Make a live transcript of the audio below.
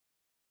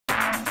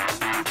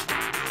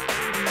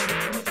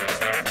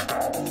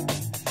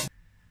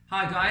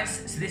Hi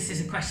guys, so this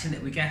is a question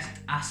that we get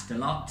asked a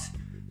lot.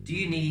 Do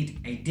you need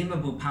a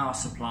dimmable power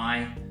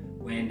supply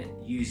when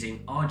using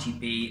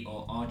RGB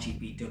or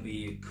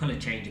RGBW colour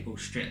changeable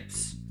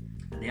strips?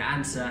 And the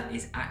answer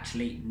is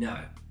actually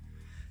no.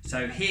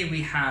 So here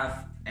we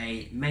have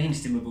a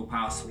mains dimmable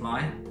power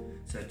supply,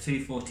 so a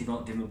 240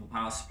 volt dimmable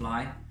power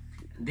supply.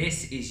 And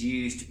this is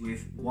used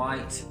with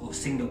white or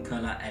single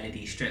colour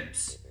LED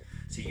strips.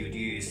 So you would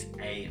use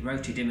a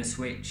rotary dimmer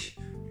switch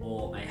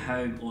or a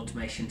home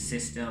automation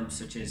system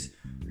such as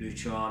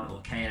Lutron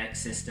or KNX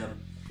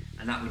system,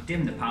 and that would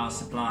dim the power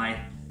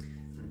supply,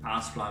 and the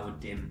power supply would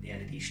dim the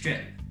LED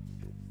strip.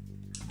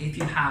 If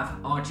you have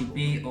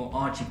RGB or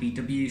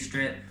RGBW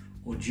strip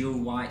or dual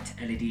white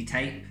LED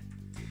tape,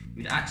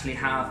 you'd actually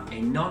have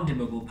a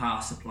non-dimmable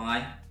power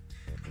supply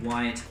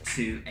wired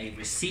to a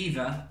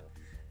receiver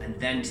and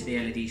then to the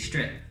LED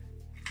strip.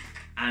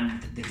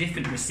 And the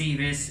different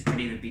receivers could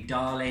either be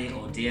DALI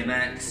or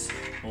DMX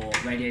or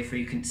radio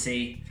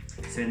frequency.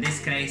 So in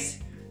this case,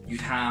 you'd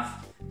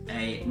have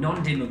a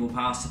non-dimmable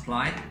power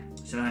supply,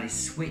 so that is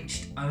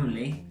switched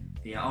only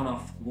via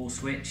on-off wall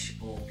switch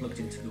or plugged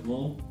into the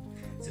wall.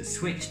 So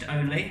switched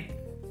only.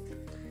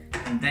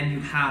 And then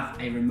you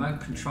have a remote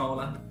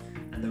controller,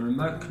 and the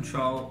remote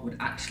control would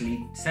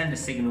actually send a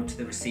signal to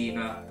the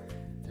receiver,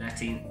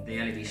 letting the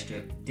LED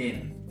strip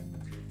dim.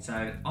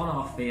 So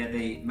on-off via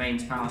the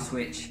mains power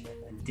switch,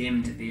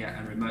 dimmed via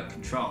a remote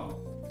control.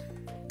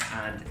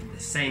 And the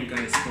same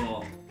goes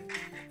for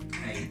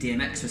a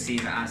DMX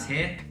receiver as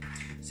here.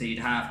 So you'd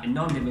have a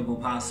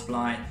non-dimmable power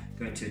supply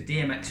going to a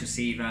DMX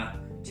receiver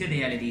to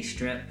the LED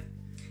strip,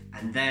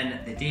 and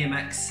then the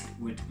DMX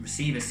would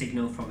receive a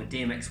signal from a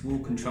DMX wall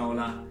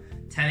controller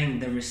telling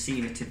the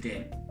receiver to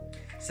dim.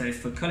 So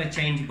for colour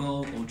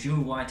changeable or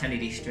dual white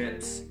LED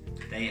strips,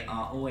 they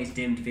are always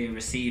dimmed via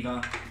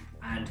receiver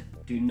and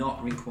do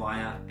not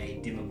require a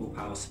dimmable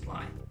power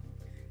supply.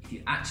 If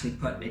you actually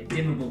put a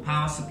dimmable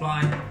power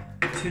supply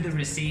to the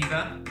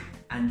receiver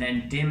and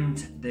then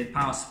dimmed the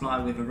power supply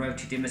with a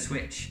rotary dimmer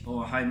switch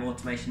or a home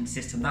automation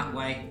system that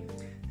way,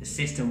 the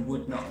system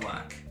would not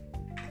work.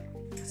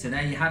 So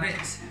there you have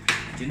it.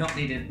 You do not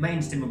need a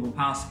mains dimmable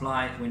power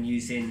supply when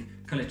using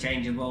colour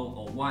changeable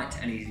or white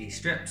LED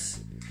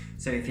strips.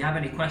 So if you have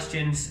any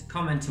questions,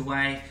 comment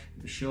away,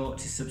 be sure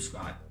to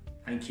subscribe.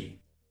 Thank you.